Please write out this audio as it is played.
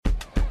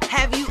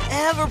Have you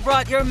ever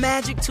brought your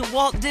magic to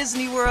Walt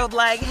Disney World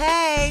like,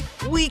 hey,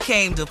 we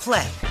came to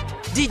play?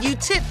 Did you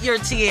tip your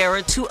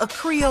tiara to a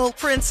Creole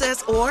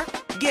princess or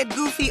get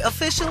goofy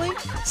officially?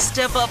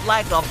 Step up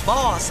like a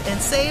boss and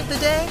save the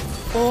day?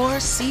 Or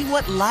see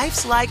what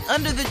life's like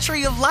under the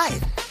tree of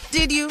life?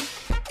 Did you?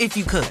 If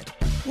you could.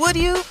 Would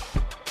you?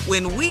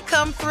 When we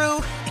come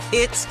through,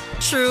 it's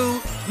true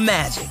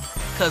magic.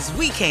 'Cause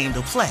we came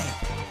to play.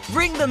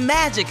 Bring the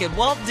magic at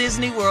Walt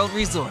Disney World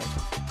Resort.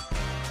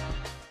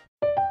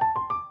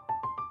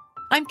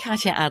 I'm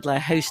Katya Adler,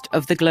 host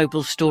of The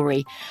Global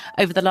Story.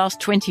 Over the last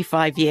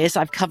 25 years,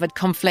 I've covered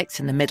conflicts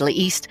in the Middle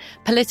East,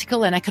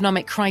 political and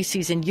economic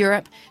crises in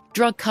Europe,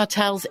 drug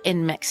cartels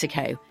in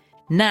Mexico.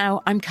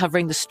 Now I'm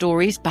covering the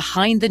stories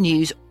behind the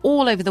news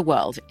all over the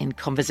world in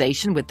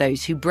conversation with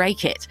those who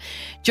break it.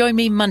 Join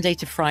me Monday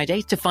to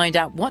Friday to find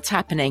out what's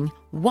happening,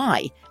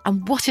 why,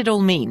 and what it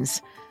all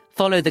means.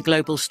 Follow The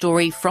Global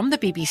Story from the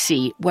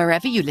BBC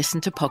wherever you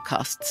listen to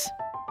podcasts.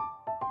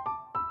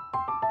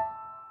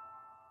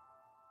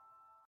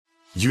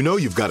 You know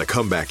you've got a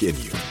comeback in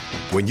you.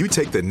 When you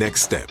take the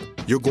next step,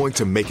 you're going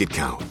to make it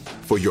count.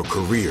 For your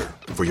career,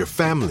 for your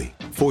family,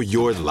 for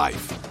your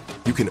life.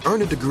 You can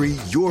earn a degree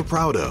you're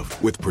proud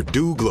of with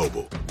Purdue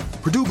Global.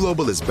 Purdue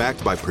Global is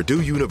backed by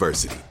Purdue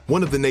University,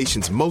 one of the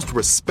nation's most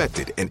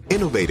respected and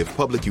innovative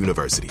public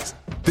universities.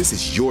 This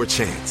is your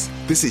chance.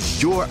 This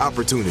is your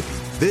opportunity.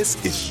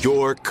 This is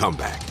your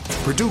comeback.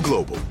 Purdue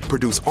Global,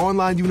 Purdue's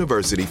online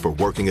university for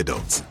working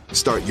adults.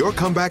 Start your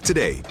comeback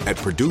today at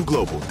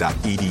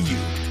purdueglobal.edu.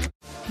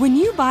 When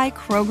you buy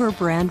Kroger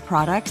brand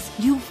products,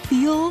 you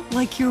feel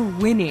like you're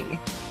winning.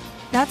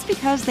 That's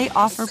because they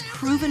offer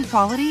proven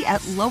quality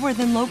at lower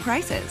than low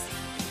prices.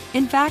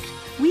 In fact,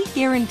 we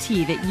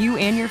guarantee that you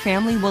and your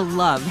family will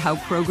love how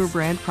Kroger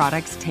brand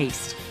products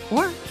taste,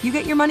 or you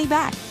get your money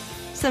back.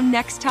 So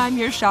next time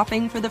you're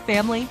shopping for the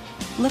family,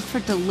 look for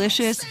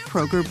delicious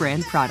Kroger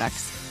brand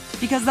products,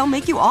 because they'll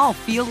make you all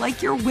feel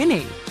like you're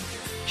winning.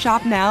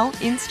 Shop now,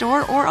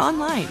 in-store, or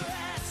online.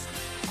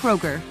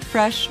 Kroger,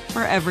 fresh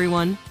for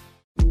everyone.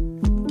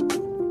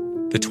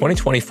 The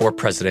 2024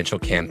 presidential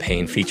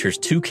campaign features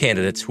two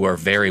candidates who are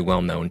very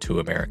well known to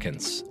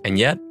Americans. And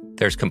yet,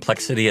 there's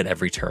complexity at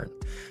every turn.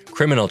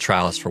 Criminal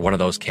trials for one of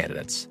those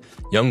candidates.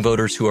 Young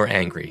voters who are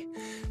angry.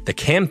 The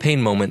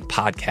Campaign Moment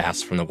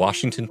podcast from the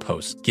Washington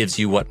Post gives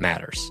you what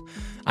matters.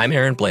 I'm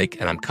Aaron Blake,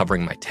 and I'm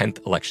covering my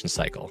 10th election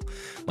cycle.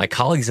 My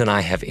colleagues and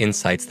I have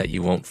insights that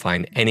you won't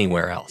find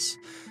anywhere else.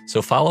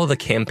 So follow The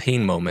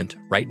Campaign Moment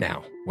right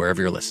now,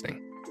 wherever you're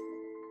listening.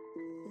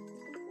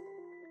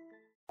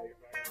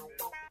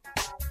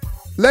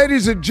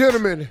 Ladies and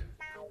gentlemen,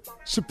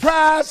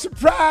 surprise,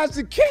 surprise,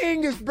 the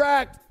king is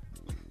back.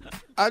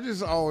 I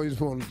just always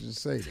wanted to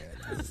say that.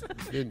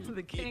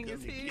 The king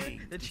is here.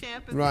 The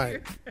champ is right.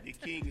 here. The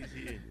king is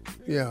here.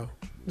 Yeah,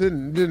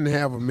 didn't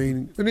have a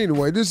meaning. But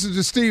anyway, this is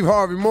the Steve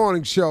Harvey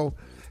Morning Show,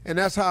 and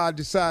that's how I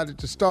decided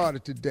to start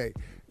it today.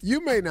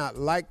 You may not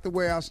like the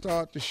way I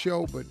start the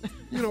show, but,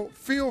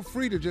 feel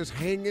free to just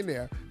hang in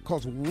there,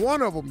 because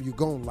one of them you're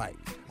going to like.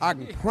 I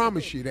can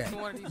promise you that.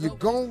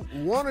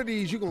 One of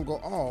these you're going to go,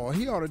 oh,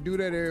 he ought to do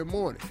that every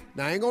morning.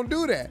 Now, I ain't going to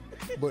do that,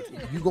 but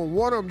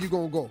one of them you're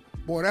going to go,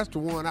 boy, that's the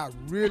one I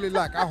really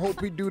like. I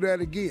hope he do that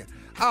again.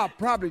 I'll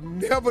probably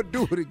never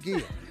do it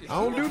again.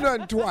 I don't do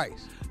nothing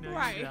twice. No,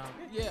 right.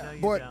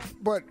 Yeah.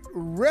 But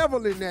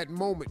revel in that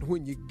moment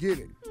when you get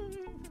it.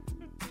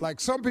 Like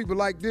some people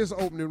like this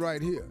opening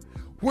right here.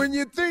 When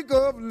you think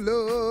of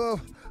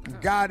love,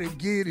 gotta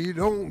get it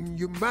on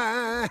your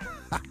mind.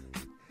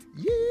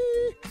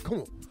 Yeah, come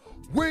on.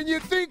 When you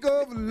think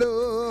of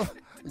love,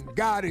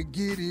 gotta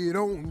get it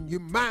on your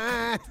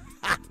mind.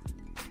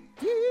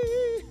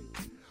 Yeah.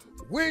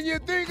 When you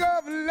think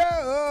of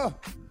love,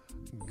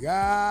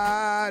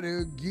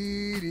 gotta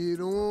get it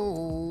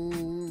on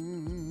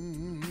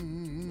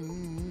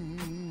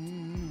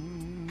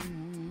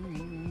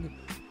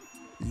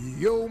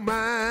your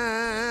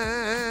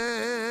mind.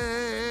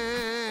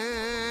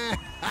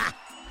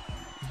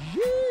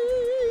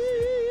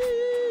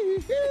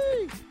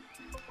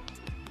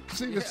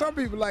 See, there's some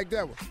people like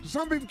that one.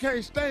 Some people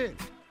can't stand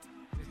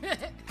it.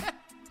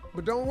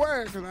 But don't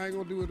worry, because I ain't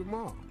going to do it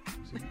tomorrow.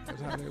 See,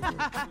 that's how that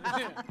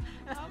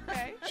works.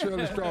 Okay.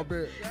 Shirley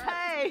Strawberry.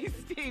 Hey,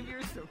 Steve,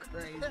 you're so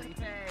crazy.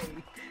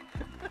 Hey.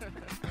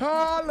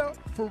 Carla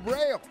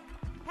Farrell.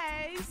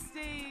 Hey,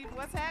 Steve.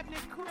 What's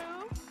happening, crew?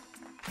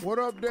 What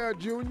up there,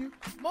 Junior?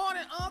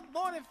 Morning, Unc.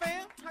 Morning,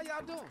 fam. How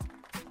y'all doing?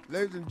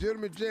 Ladies and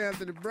gentlemen, J.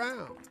 Anthony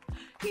Brown.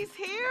 He's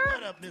here?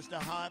 What up, Mr.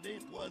 Harvey?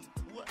 What?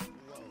 Whoa.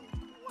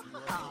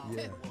 Wow.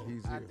 Yeah,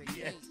 he's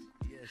here.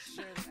 Yes,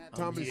 sure.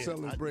 Tommy's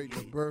celebrating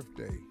a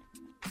birthday.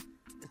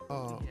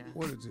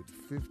 What is it,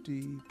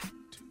 52?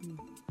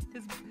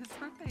 His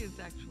birthday is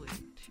actually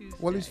Tuesday.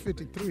 Well, he's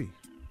 53,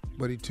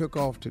 but he took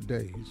off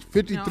today. He's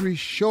 53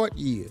 short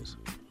years.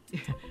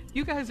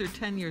 You guys are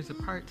 10 years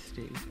apart,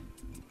 Steve.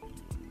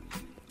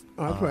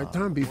 Oh, that's right.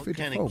 Tommy be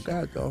 54.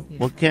 God, though. Yeah.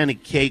 What kind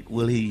of cake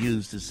will he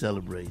use to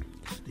celebrate,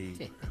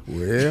 Steve?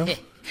 Well,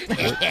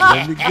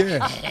 let me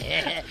guess.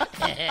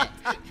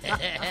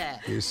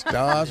 It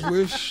starts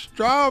with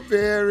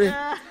strawberry.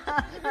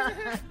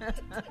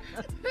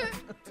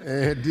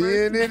 And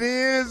then it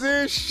ends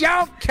in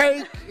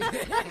shortcake.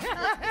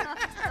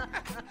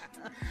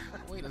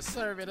 Way to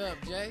serve it up,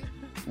 Jay.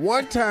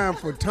 One time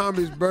for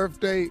Tommy's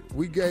birthday,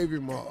 we gave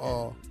him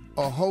a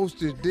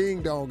Hostess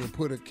ding dong and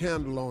put a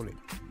candle on it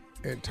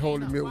and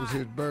told him it was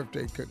his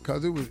birthday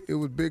because it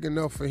was big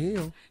enough for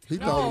him. He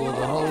thought it was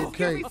a whole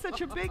Give me cake.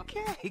 such a big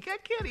cake. I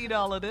can't eat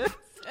all of this.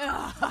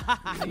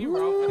 You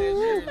wrong for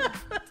that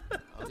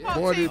shit.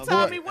 Boy,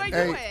 Tommy, where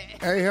you at?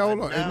 Hey,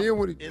 hold on. And then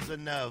when It's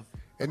enough.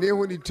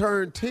 he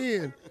turned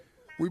 10,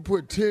 we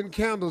put 10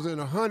 candles in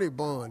a honey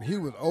bun. He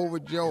was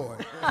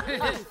overjoyed.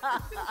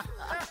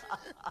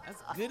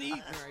 That's good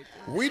eating right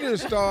there. We didn't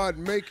start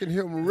making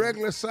him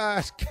regular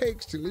sized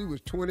cakes till he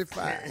was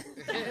 25.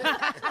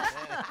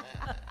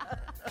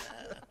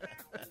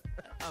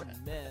 A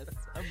mess.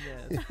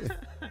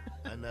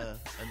 Enough.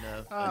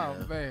 Oh,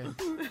 man.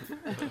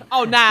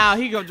 Oh, now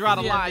he gonna draw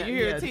the line. You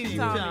hear yeah, Team Team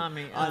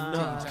Tommy?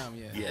 Enough.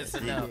 Yes,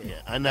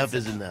 yeah. Enough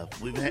is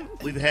enough.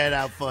 We've had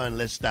our fun.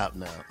 Let's stop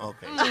now.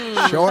 Okay.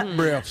 Short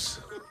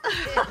breaths.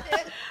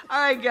 All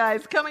right,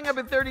 guys. Coming up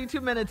at 32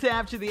 minutes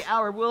after the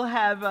hour, we'll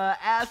have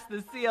Ask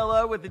the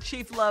CLO with the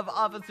Chief Love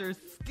Officer,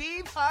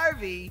 Steve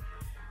Harvey,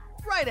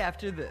 right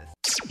after this.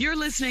 You're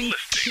listening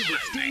to the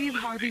Steve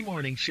Harvey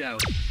Morning Show.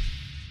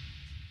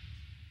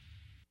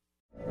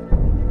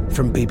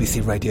 From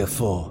BBC Radio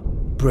 4,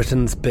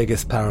 Britain's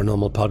biggest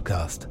paranormal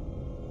podcast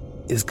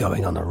is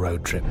going on a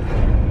road trip.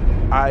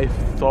 I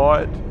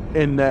thought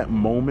in that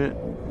moment,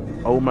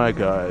 oh my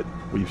God,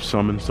 we've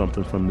summoned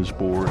something from this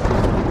board.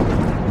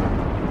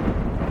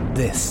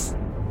 This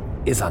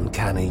is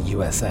Uncanny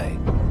USA.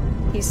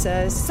 He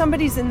says,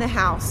 somebody's in the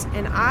house,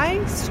 and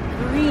I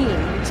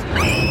screamed.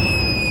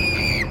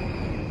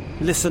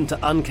 Listen to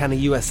Uncanny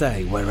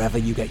USA wherever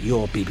you get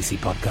your BBC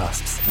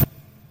podcasts,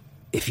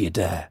 if you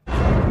dare.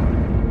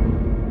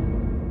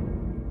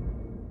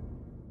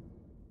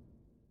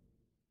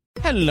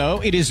 Hello,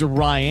 it is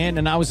Ryan,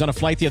 and I was on a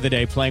flight the other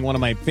day playing one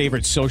of my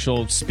favorite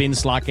social spin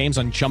slot games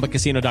on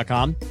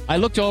ChumbaCasino.com. I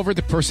looked over at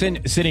the person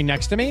sitting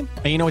next to me,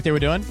 and you know what they were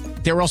doing?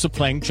 They were also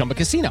playing Chumba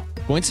Casino.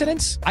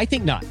 Coincidence? I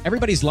think not.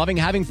 Everybody's loving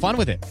having fun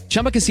with it.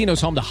 Chumba Casino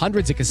is home to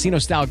hundreds of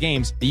casino-style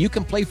games that you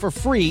can play for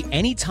free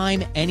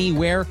anytime,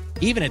 anywhere,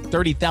 even at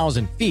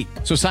 30,000 feet.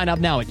 So sign up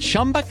now at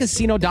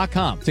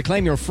ChumbaCasino.com to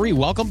claim your free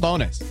welcome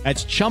bonus.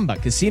 That's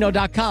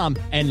ChumbaCasino.com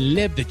and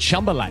live the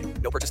Chumba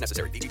life. No purchase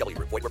necessary. VGW.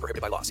 Void where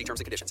prohibited by law. See terms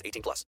and conditions.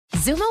 18+.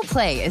 Xumo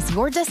Play is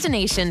your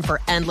destination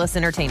for endless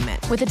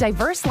entertainment. With a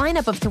diverse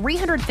lineup of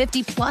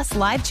 350-plus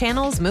live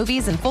channels,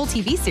 movies, and full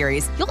TV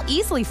series, you'll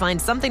easily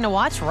find something to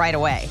watch right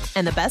away.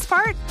 And the best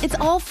part? It's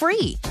all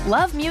free.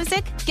 Love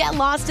music? Get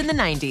lost in the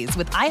 90s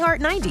with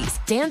iHeart 90s.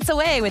 Dance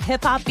away with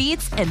hip-hop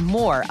beats and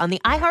more on the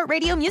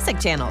iHeartRadio music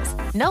channels.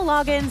 No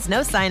logins,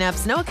 no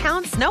signups, no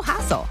accounts, no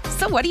hassle.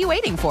 So what are you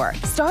waiting for?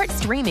 Start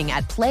streaming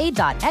at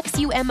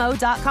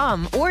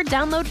play.xumo.com or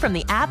download from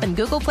the app and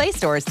Google Play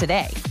stores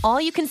today. All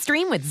you can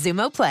stream with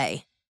Xumo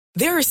Play.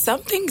 There are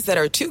some things that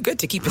are too good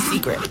to keep a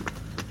secret.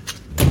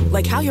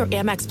 Like how your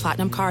Amex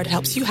Platinum card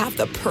helps you have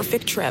the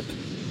perfect trip.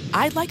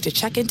 I'd like to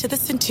check into the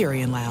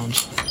Centurion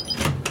Lounge.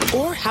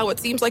 Or how it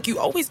seems like you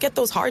always get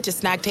those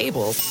hard-to-snag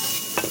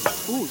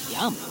tables. Ooh,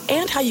 yum.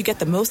 And how you get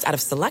the most out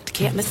of select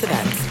can't-miss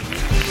events.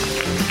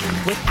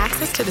 With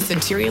access to the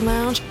Centurion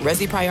Lounge,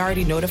 Resi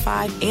Priority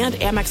Notified, and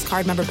Amex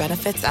card member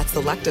benefits at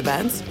select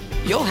events,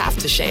 you'll have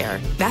to share.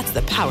 That's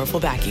the powerful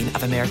backing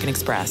of American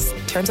Express.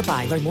 Terms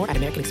apply. Learn more at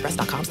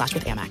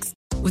americanexpress.com/withAmex.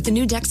 With the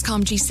new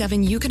Dexcom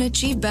G7, you can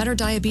achieve better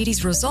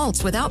diabetes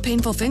results without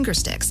painful finger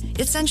sticks.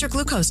 It sends your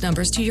glucose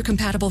numbers to your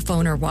compatible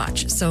phone or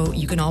watch, so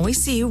you can always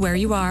see where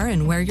you are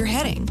and where you're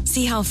heading.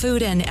 See how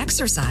food and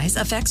exercise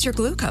affects your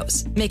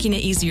glucose, making it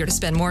easier to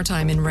spend more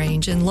time in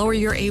range and lower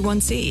your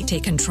A1C.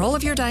 Take control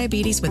of your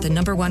diabetes with the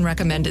 #1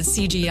 recommended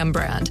CGM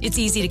brand. It's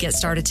easy to get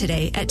started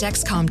today at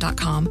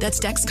Dexcom.com. That's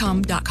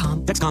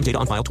Dexcom.com. Dexcom data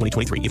on file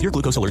 2023. If your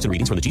glucose alerts and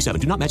readings from the G7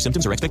 do not match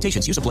symptoms or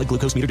expectations, use a blood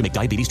glucose meter to make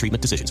diabetes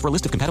treatment decisions. For a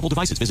list of compatible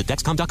devices, visit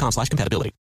Dexcom.com/compatibility.